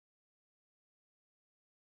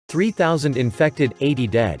3,000 infected, 80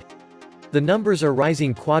 dead. The numbers are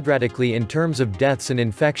rising quadratically in terms of deaths and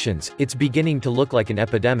infections. It's beginning to look like an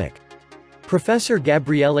epidemic. Professor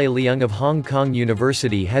Gabriele Liang of Hong Kong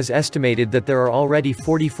University has estimated that there are already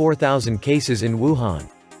 44,000 cases in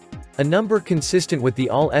Wuhan. A number consistent with the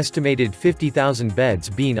all-estimated 50,000 beds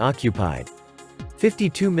being occupied.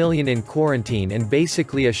 52 million in quarantine and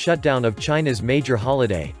basically a shutdown of China's major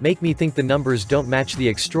holiday, make me think the numbers don't match the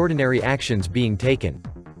extraordinary actions being taken.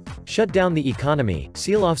 Shut down the economy,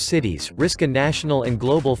 seal off cities, risk a national and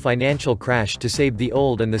global financial crash to save the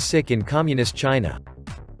old and the sick in communist China.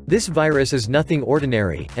 This virus is nothing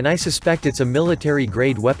ordinary, and I suspect it's a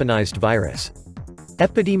military-grade weaponized virus.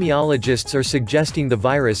 Epidemiologists are suggesting the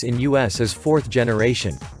virus in US is fourth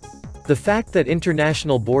generation. The fact that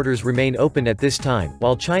international borders remain open at this time,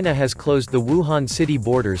 while China has closed the Wuhan city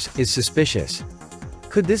borders, is suspicious.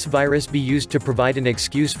 Could this virus be used to provide an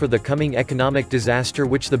excuse for the coming economic disaster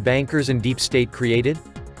which the bankers and deep state created?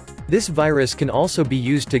 This virus can also be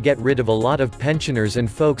used to get rid of a lot of pensioners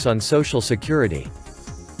and folks on Social Security.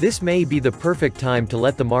 This may be the perfect time to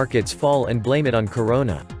let the markets fall and blame it on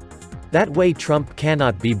Corona. That way Trump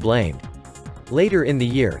cannot be blamed. Later in the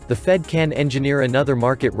year, the Fed can engineer another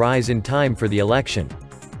market rise in time for the election.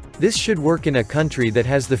 This should work in a country that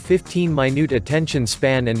has the 15-minute attention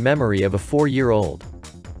span and memory of a 4-year-old.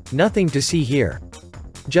 Nothing to see here.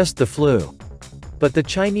 Just the flu. But the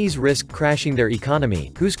Chinese risk crashing their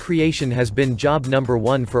economy, whose creation has been job number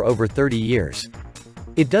one for over 30 years.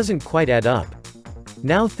 It doesn't quite add up.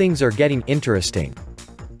 Now things are getting interesting.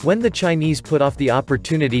 When the Chinese put off the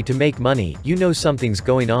opportunity to make money, you know something's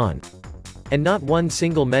going on. And not one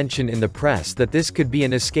single mention in the press that this could be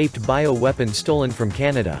an escaped bioweapon stolen from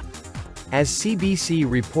Canada. As CBC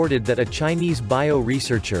reported that a Chinese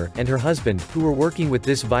bio-researcher and her husband, who were working with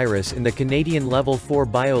this virus in the Canadian Level 4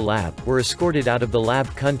 bio-lab, were escorted out of the lab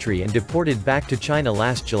country and deported back to China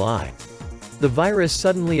last July. The virus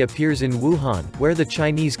suddenly appears in Wuhan, where the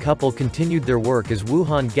Chinese couple continued their work as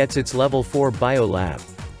Wuhan gets its Level 4 bio-lab.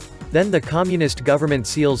 Then the communist government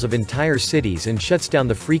seals of entire cities and shuts down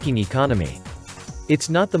the freaking economy. It's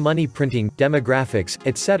not the money printing, demographics,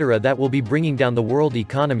 etc. that will be bringing down the world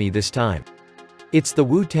economy this time. It's the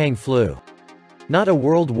Wu-Tang flu. Not a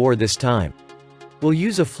world war this time. We'll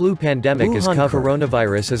use a flu pandemic as cover.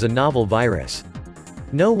 Coronavirus is a novel virus.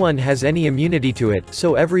 No one has any immunity to it,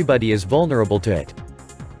 so everybody is vulnerable to it.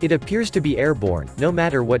 It appears to be airborne, no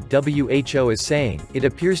matter what WHO is saying, it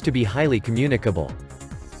appears to be highly communicable.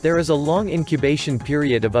 There is a long incubation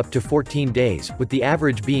period of up to 14 days, with the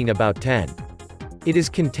average being about 10. It is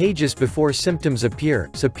contagious before symptoms appear,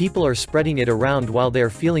 so people are spreading it around while they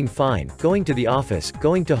are feeling fine, going to the office,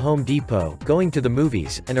 going to Home Depot, going to the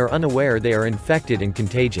movies, and are unaware they are infected and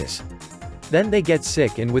contagious. Then they get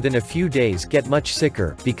sick and within a few days get much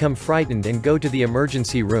sicker, become frightened and go to the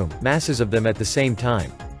emergency room, masses of them at the same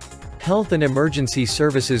time. Health and emergency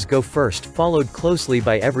services go first, followed closely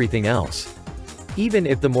by everything else. Even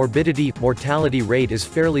if the mortality rate is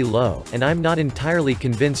fairly low, and I'm not entirely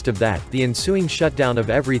convinced of that, the ensuing shutdown of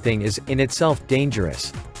everything is, in itself,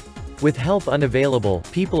 dangerous. With help unavailable,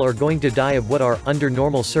 people are going to die of what are, under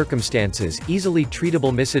normal circumstances, easily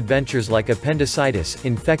treatable misadventures like appendicitis,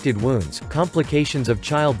 infected wounds, complications of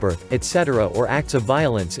childbirth, etc. or acts of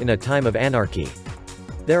violence in a time of anarchy.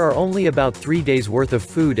 There are only about 3 days' worth of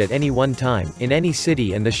food at any one time, in any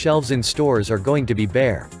city, and the shelves in stores are going to be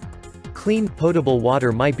bare. Clean, potable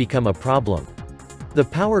water might become a problem. The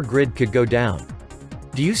power grid could go down.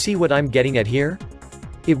 Do you see what I'm getting at here?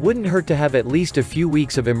 It wouldn't hurt to have at least a few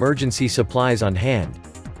weeks of emergency supplies on hand.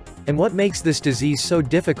 And what makes this disease so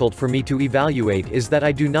difficult for me to evaluate is that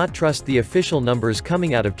I do not trust the official numbers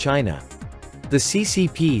coming out of China. The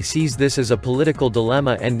CCP sees this as a political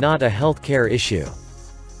dilemma and not a healthcare issue.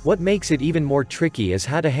 What makes it even more tricky is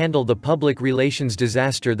how to handle the public relations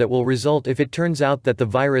disaster that will result if it turns out that the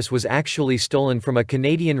virus was actually stolen from a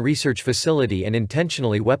Canadian research facility and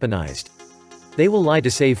intentionally weaponized. They will lie to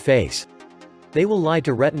save face. They will lie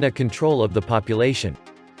to retina control of the population.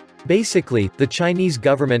 Basically, the Chinese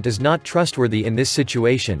government is not trustworthy in this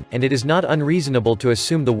situation, and it is not unreasonable to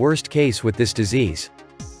assume the worst case with this disease.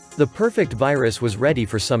 The perfect virus was ready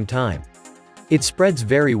for some time. It spreads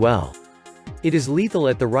very well. It is lethal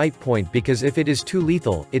at the right point because if it is too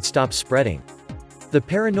lethal, it stops spreading. The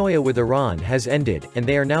paranoia with Iran has ended, and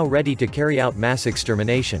they are now ready to carry out mass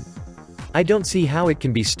extermination. I don't see how it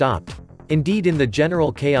can be stopped. Indeed, in the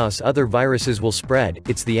general chaos other viruses will spread,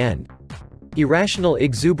 it's the end. Irrational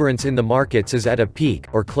exuberance in the markets is at a peak,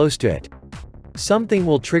 or close to it. Something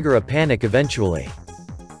will trigger a panic eventually.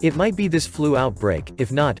 It might be this flu outbreak,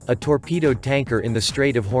 if not, a torpedoed tanker in the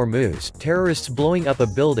Strait of Hormuz, terrorists blowing up a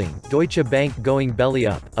building, Deutsche Bank going belly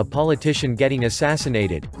up, a politician getting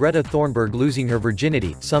assassinated, Greta Thunberg losing her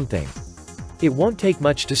virginity, something. It won't take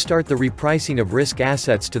much to start the repricing of risk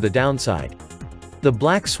assets to the downside. The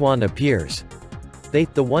black swan appears. They,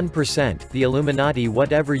 the 1%, the Illuminati,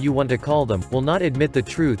 whatever you want to call them, will not admit the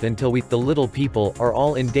truth until we, the little people, are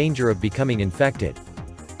all in danger of becoming infected.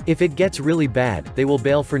 If it gets really bad, they will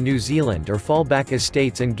bail for New Zealand or fall back as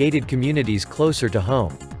states and gated communities closer to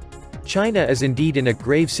home. China is indeed in a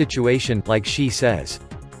grave situation, like Xi says.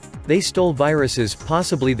 They stole viruses,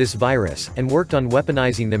 possibly this virus, and worked on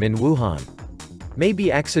weaponizing them in Wuhan.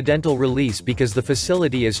 Maybe accidental release because the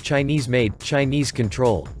facility is Chinese-made,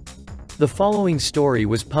 Chinese-controlled. The following story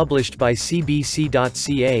was published by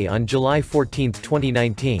CBC.ca on July 14,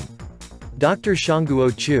 2019. Dr.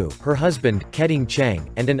 Shangguo Chu, her husband, Keding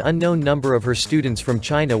Cheng, and an unknown number of her students from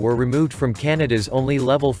China were removed from Canada's only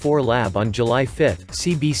Level 4 lab on July 5,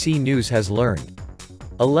 CBC News has learned.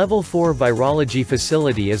 A Level 4 virology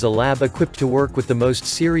facility is a lab equipped to work with the most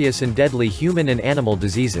serious and deadly human and animal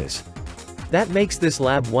diseases. That makes this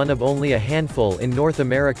lab one of only a handful in North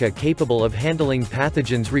America capable of handling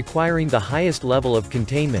pathogens requiring the highest level of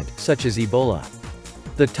containment, such as Ebola.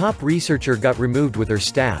 The top researcher got removed with her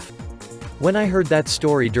staff. When I heard that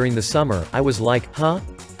story during the summer, I was like, huh?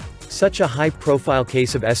 Such a high-profile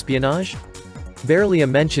case of espionage? Barely a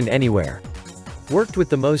mention anywhere. Worked with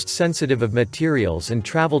the most sensitive of materials and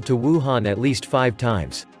traveled to Wuhan at least 5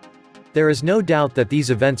 times. There is no doubt that these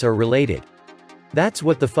events are related. That's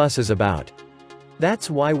what the fuss is about. That's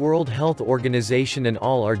why World Health Organization and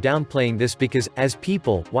all are downplaying this, because, as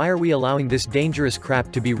people, why are we allowing this dangerous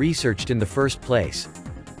crap to be researched in the first place?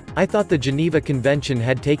 I thought the Geneva Convention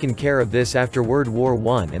had taken care of this after World War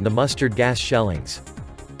I and the mustard gas shellings.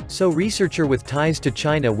 So researcher with ties to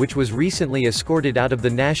China which was recently escorted out of the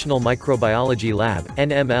National Microbiology Lab,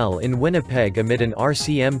 NML in Winnipeg amid an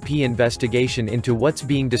RCMP investigation into what's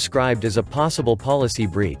being described as a possible policy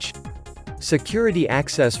breach. Security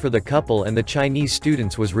access for the couple and the Chinese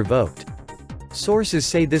students was revoked. Sources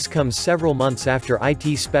say this comes several months after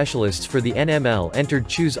IT specialists for the NML entered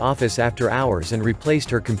Chu's office after hours and replaced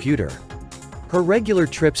her computer. Her regular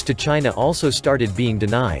trips to China also started being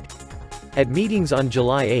denied. At meetings on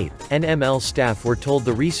July 8, NML staff were told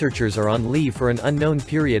the researchers are on leave for an unknown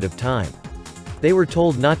period of time. They were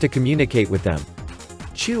told not to communicate with them.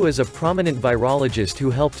 Chu is a prominent virologist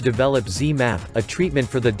who helped develop ZMapp, a treatment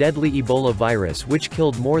for the deadly Ebola virus which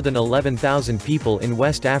killed more than 11,000 people in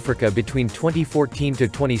West Africa between 2014 to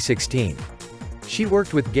 2016. She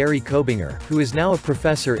worked with Gary Kobinger, who is now a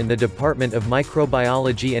professor in the Department of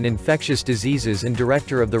Microbiology and Infectious Diseases and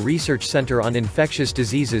director of the Research Center on Infectious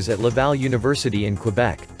Diseases at Laval University in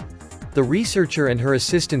Quebec. The researcher and her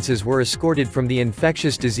assistants were escorted from the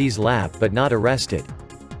infectious disease lab but not arrested.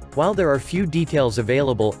 While there are few details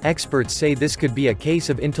available, experts say this could be a case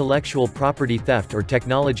of intellectual property theft or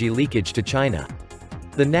technology leakage to China.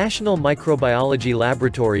 The National Microbiology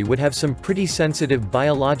Laboratory would have some pretty sensitive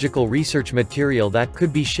biological research material that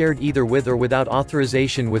could be shared either with or without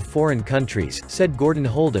authorization with foreign countries, said Gordon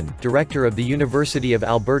Holden, director of the University of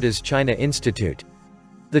Alberta's China Institute.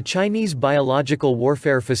 The Chinese biological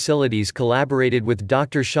warfare facilities collaborated with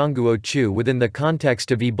Dr. Shangguo Chu within the context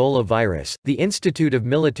of Ebola virus. The Institute of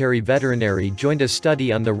Military Veterinary joined a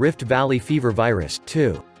study on the Rift Valley fever virus,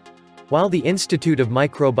 too. While the Institute of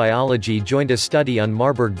Microbiology joined a study on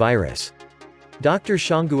Marburg virus. Dr.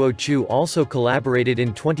 Shangguo Chu also collaborated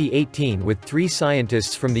in 2018 with 3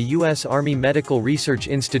 scientists from the U.S. Army Medical Research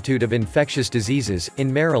Institute of Infectious Diseases,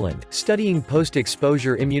 in Maryland, studying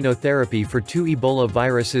post-exposure immunotherapy for 2 Ebola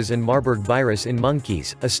viruses and Marburg virus in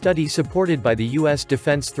monkeys, a study supported by the U.S.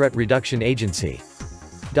 Defense Threat Reduction Agency.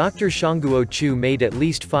 Dr. Shangguo Chu made at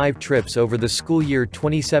least 5 trips over the school year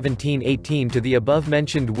 2017-18 to the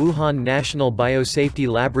above-mentioned Wuhan National Biosafety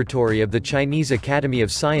Laboratory of the Chinese Academy of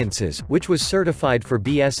Sciences, which was certified for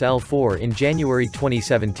BSL-4 in January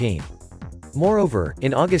 2017. Moreover,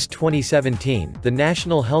 in August 2017, the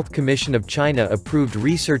National Health Commission of China approved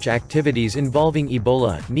research activities involving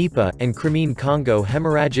Ebola, Nipah, and Crimean Congo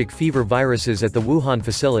hemorrhagic fever viruses at the Wuhan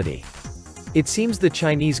facility. It seems the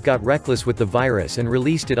Chinese got reckless with the virus and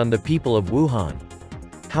released it on the people of Wuhan.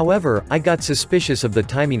 However, I got suspicious of the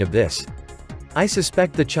timing of this. I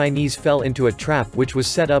suspect the Chinese fell into a trap which was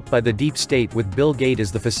set up by the deep state with Bill Gates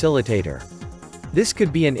as the facilitator. This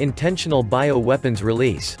could be an intentional bioweapons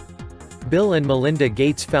release. Bill and Melinda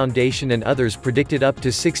Gates Foundation and others predicted up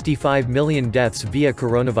to 65 million deaths via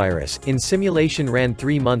coronavirus, in simulation ran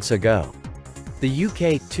 3 months ago. The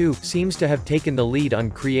UK, too, seems to have taken the lead on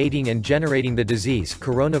creating and generating the disease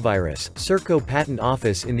coronavirus. Serco Patent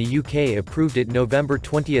Office in the UK approved it November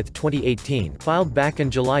 20, 2018, filed back on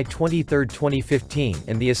July 23, 2015,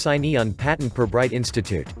 and the assignee on patent Bright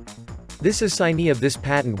Institute. This assignee of this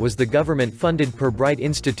patent was the government-funded Bright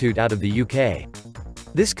Institute out of the UK.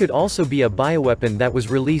 This could also be a bioweapon that was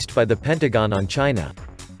released by the Pentagon on China.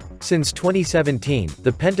 Since 2017,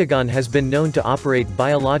 the Pentagon has been known to operate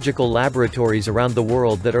biological laboratories around the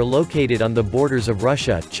world that are located on the borders of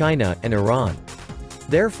Russia, China, and Iran.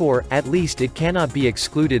 Therefore, at least it cannot be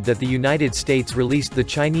excluded that the United States released the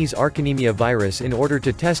Chinese Archanemia virus in order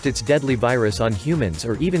to test its deadly virus on humans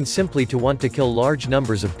or even simply to want to kill large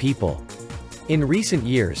numbers of people. In recent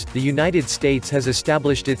years, the United States has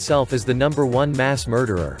established itself as the #1 mass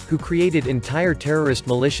murderer, who created entire terrorist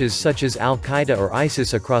militias such as Al-Qaeda or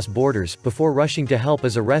ISIS across borders, before rushing to help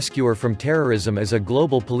as a rescuer from terrorism as a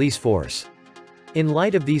global police force. In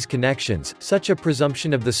light of these connections, such a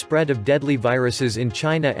presumption of the spread of deadly viruses in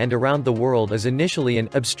China and around the world is initially an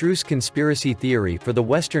abstruse conspiracy theory for the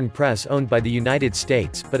Western press owned by the United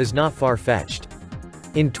States, but is not far-fetched.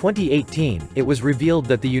 In 2018, it was revealed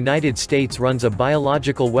that the United States runs a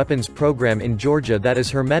biological weapons program in Georgia that is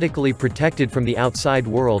hermetically protected from the outside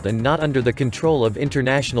world and not under the control of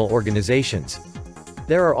international organizations.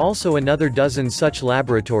 There are also another dozen such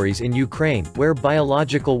laboratories in Ukraine, where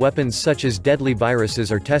biological weapons such as deadly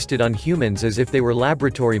viruses are tested on humans as if they were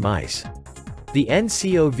laboratory mice. The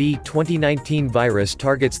nCoV 2019 virus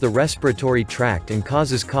targets the respiratory tract and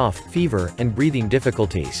causes cough, fever, and breathing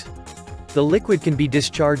difficulties. The liquid can be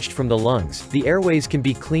discharged from the lungs, the airways can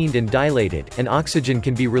be cleaned and dilated, and oxygen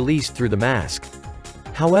can be released through the mask.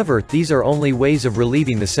 However, these are only ways of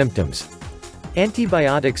relieving the symptoms.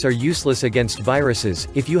 Antibiotics are useless against viruses.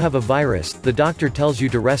 If you have a virus, the doctor tells you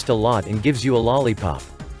to rest a lot and gives you a lollipop.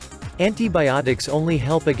 Antibiotics only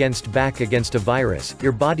help against a virus.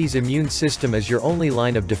 Your body's immune system is your only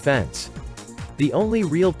line of defense. The only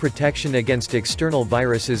real protection against external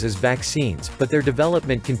viruses is vaccines, but their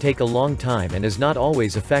development can take a long time and is not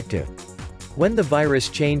always effective. When the virus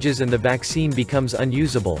changes and the vaccine becomes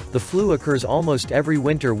unusable, the flu occurs almost every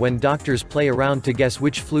winter when doctors play around to guess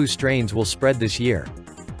which flu strains will spread this year.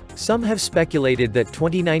 Some have speculated that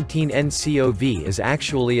 2019 nCoV is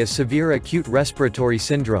actually a severe acute respiratory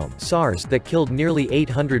syndrome (SARS) that killed nearly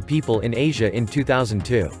 800 people in Asia in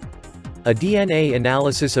 2002. A DNA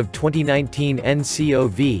analysis of 2019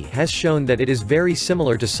 nCoV has shown that it is very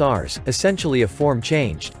similar to SARS, essentially a form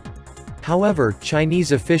changed. However,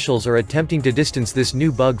 Chinese officials are attempting to distance this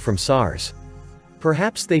new bug from SARS.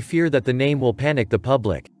 Perhaps they fear that the name will panic the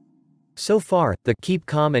public. So far, the "keep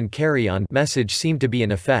calm and carry on" message seemed to be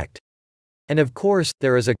in effect. And of course,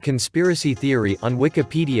 there is a conspiracy theory on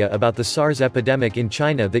Wikipedia about the SARS epidemic in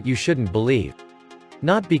China that you shouldn't believe.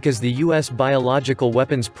 Not because the US biological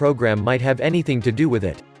weapons program might have anything to do with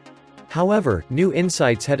it. However, new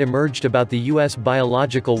insights had emerged about the US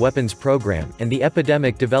biological weapons program, and the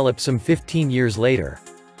epidemic developed some 15 years later.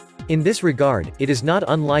 In this regard, it is not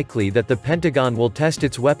unlikely that the Pentagon will test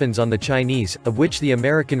its weapons on the Chinese, of which the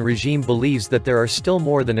American regime believes that there are still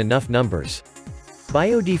more than enough numbers.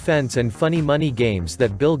 Biodefense and funny money games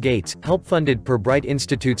that Bill Gates help-funded Bright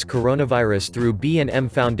Institute's coronavirus through B&M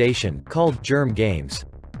Foundation, called germ games.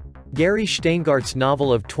 Gary Steingart's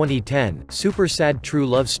novel of 2010, Super Sad True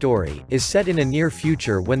Love Story, is set in a near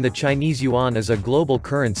future when the Chinese yuan is a global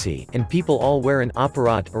currency, and people all wear an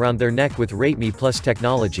apparat around their neck with RateMe Plus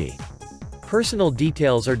technology. Personal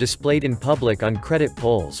details are displayed in public on credit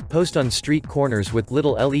pulls, posted on street corners with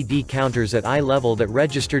little LED counters at eye level that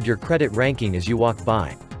registered your credit ranking as you walk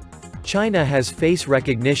by. China has face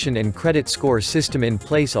recognition and credit score system in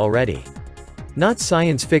place already. Not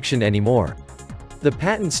science fiction anymore. The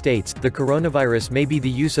patent states, the coronavirus may be the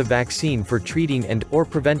use of vaccine for treating and/or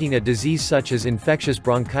preventing a disease such as infectious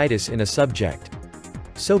bronchitis in a subject.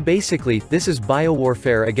 So basically, this is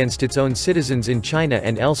biowarfare against its own citizens in China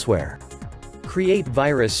and elsewhere. Create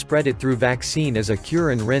virus, spread it through vaccine as a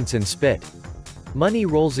cure, and rinse and spit. Money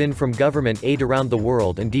rolls in from government aid around the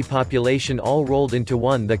world and depopulation all rolled into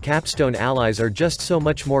one. The capstone allies are just so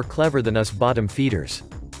much more clever than us bottom feeders.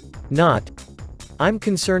 Not. I'm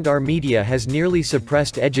concerned our media has nearly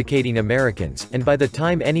suppressed educating Americans, and by the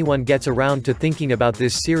time anyone gets around to thinking about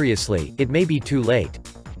this seriously, it may be too late.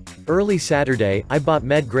 Early Saturday, I bought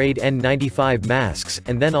med-grade N95 masks,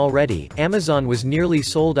 and then already, Amazon was nearly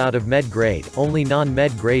sold out of med-grade, only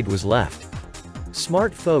non-med-grade was left.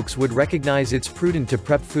 Smart folks would recognize it's prudent to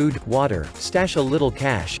prep food, water, stash a little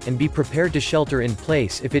cash, and be prepared to shelter in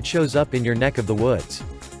place if it shows up in your neck of the woods.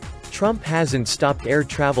 Trump hasn't stopped air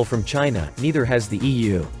travel from China, neither has the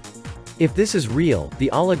EU. If this is real,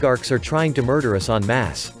 the oligarchs are trying to murder us en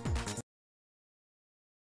masse.